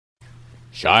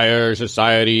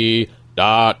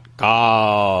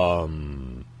shiresociety.com.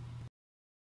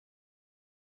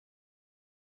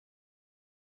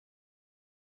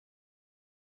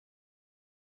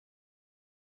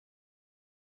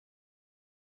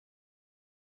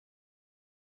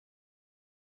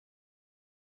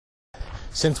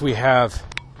 Since we have,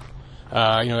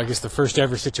 I guess the first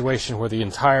ever situation where the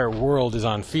entire world is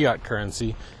on fiat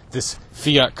currency, this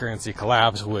fiat currency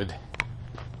collapse would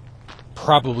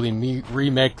probably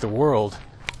remake the world.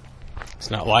 It's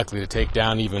not likely to take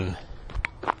down even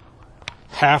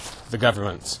half the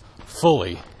governments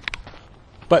fully,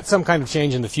 but some kind of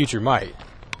change in the future might.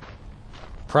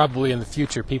 Probably in the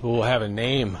future, people will have a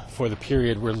name for the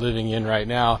period we're living in right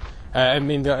now.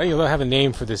 They'll have a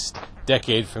name for this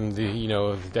decade from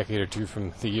the decade or two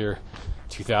from the year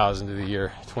 2000 to the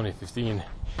year 2015.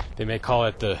 They may call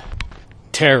it the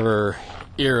terror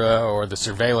era or the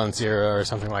surveillance era or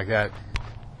something like that.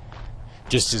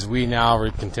 Just as we now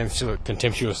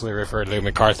contemptuously refer to the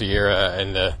McCarthy era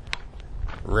and the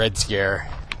Red Scare.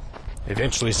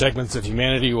 Eventually, segments of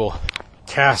humanity will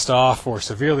cast off or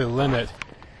severely limit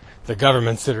the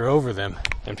governments that are over them,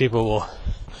 and people will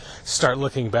start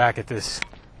looking back at this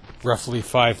roughly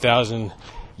 5,000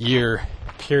 year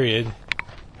period.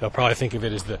 They'll probably think of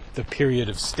it as the period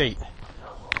of state,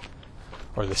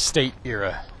 or the state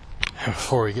era.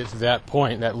 Before we get to that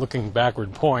point, that looking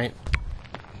backward point,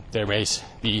 there may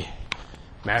be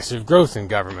massive growth in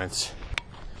governments.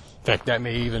 In fact, that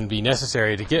may even be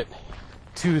necessary to get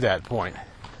to that point.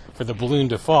 For the balloon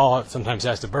to fall, it sometimes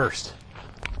has to burst.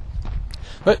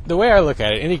 But the way I look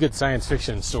at it, any good science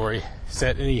fiction story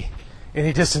set any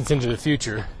distance into the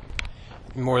future,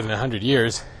 more than 100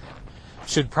 years,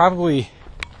 should probably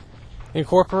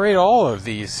incorporate all of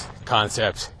these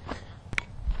concepts.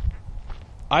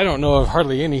 I know of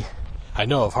hardly any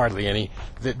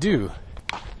that do.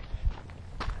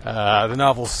 The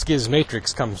novel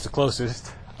Schismatrix comes the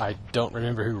closest. I don't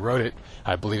remember who wrote it.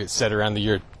 I believe it's set around the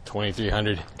year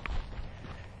 2300.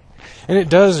 And it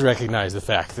does recognize the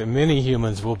fact that many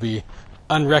humans will be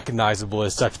unrecognizable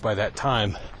as such by that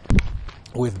time,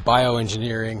 with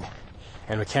bioengineering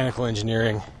and mechanical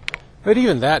engineering. But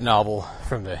even that novel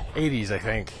from the 80s, I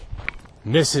think,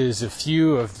 misses a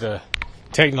few of the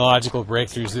technological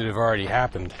breakthroughs that have already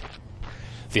happened.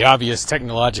 The obvious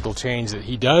technological change that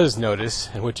he does notice,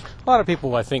 and which a lot of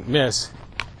people I think miss,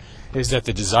 is that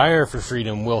the desire for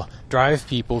freedom will drive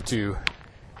people to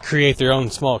create their own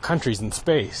small countries in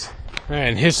space.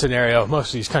 In his scenario, most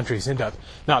of these countries end up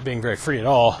not being very free at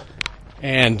all,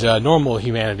 and normal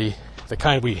humanity, the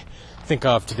kind we think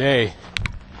of today,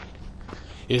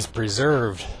 is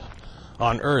preserved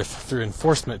on Earth through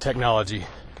enforcement technology.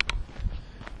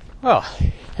 Well,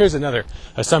 here's another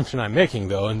assumption I'm making,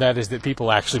 though, and that is that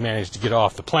people actually manage to get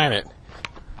off the planet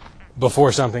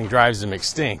before something drives them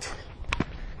extinct.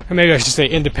 Or maybe I should say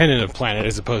independent of planet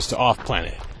as opposed to off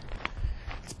planet.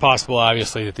 It's possible,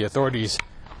 obviously, that the authorities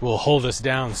will hold us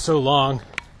down so long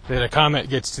that a comet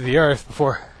gets to the Earth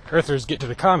before Earthers get to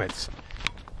the comets,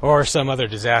 or some other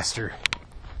disaster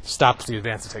stops the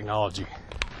advance of technology.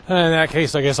 And in that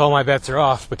case, I guess all my bets are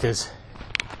off, because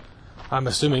I'm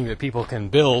assuming that people can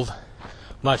build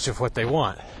much of what they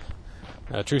want.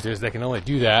 The truth is, they can only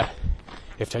do that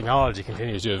if technology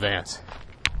continues to advance.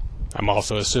 I'm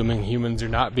also assuming humans are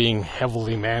not being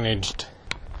heavily managed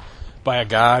by a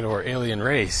god or alien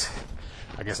race.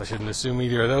 I guess I shouldn't assume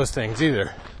either of those things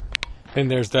either. And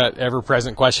there's that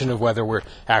ever-present question of whether we're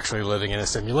actually living in a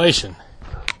simulation.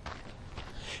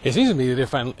 It seems to me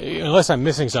that unless I'm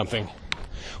missing something,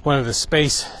 one of the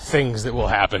space things that will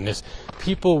happen is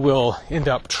people will end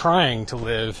up trying to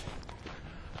live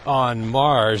on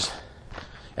Mars,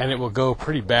 and it will go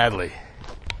pretty badly.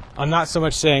 I'm not so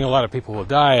much saying a lot of people will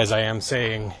die as I am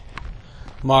saying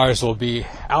Mars will be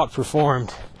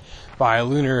outperformed by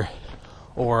lunar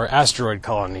or asteroid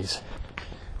colonies,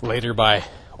 later by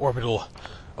orbital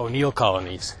O'Neill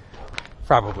colonies,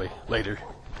 probably later.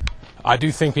 I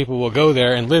do think people will go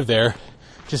there and live there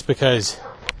just because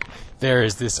there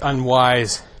is this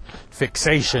unwise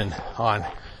fixation on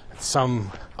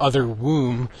some other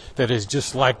womb that is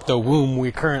just like the womb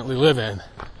we currently live in.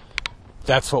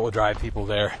 That's what will drive people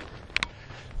there.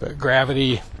 But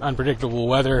gravity, unpredictable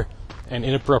weather, and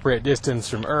inappropriate distance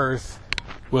from Earth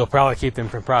will probably keep them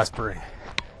from prospering.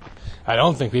 I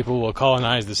don't think people will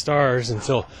colonize the stars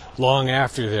until long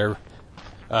after they're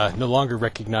no longer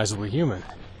recognizably human.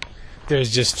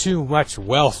 There's just too much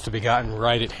wealth to be gotten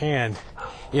right at hand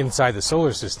inside the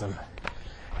solar system,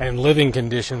 and living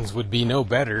conditions would be no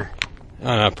better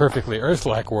on a perfectly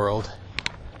Earth-like world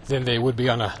than they would be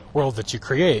on a world that you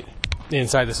create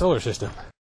inside the solar system.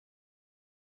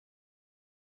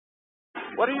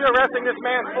 What are you arresting this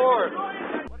man for?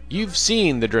 You've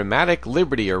seen the dramatic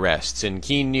liberty arrests in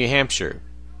Keene, New Hampshire.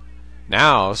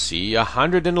 Now see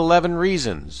 111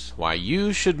 reasons why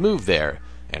you should move there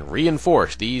and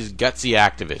reinforce these gutsy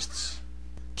activists.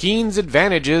 Keene's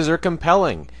advantages are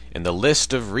compelling, and the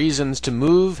list of reasons to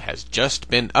move has just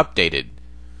been updated.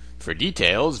 For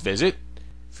details, visit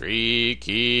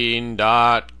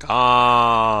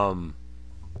freekeene.com.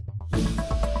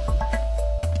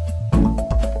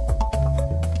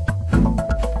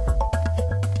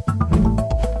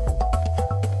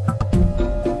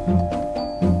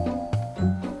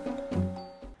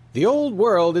 The old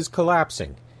world is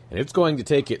collapsing, and it's going to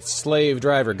take its slave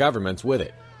driver governments with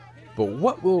it. But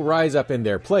what will rise up in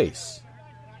their place?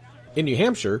 In New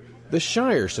Hampshire, the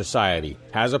Shire Society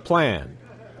has a plan,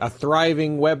 a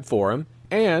thriving web forum,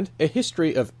 and a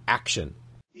history of action.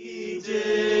 It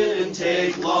didn't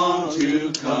take long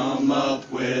to come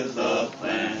up with a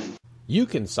plan. You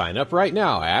can sign up right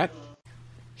now at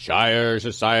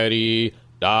shiresociety.com.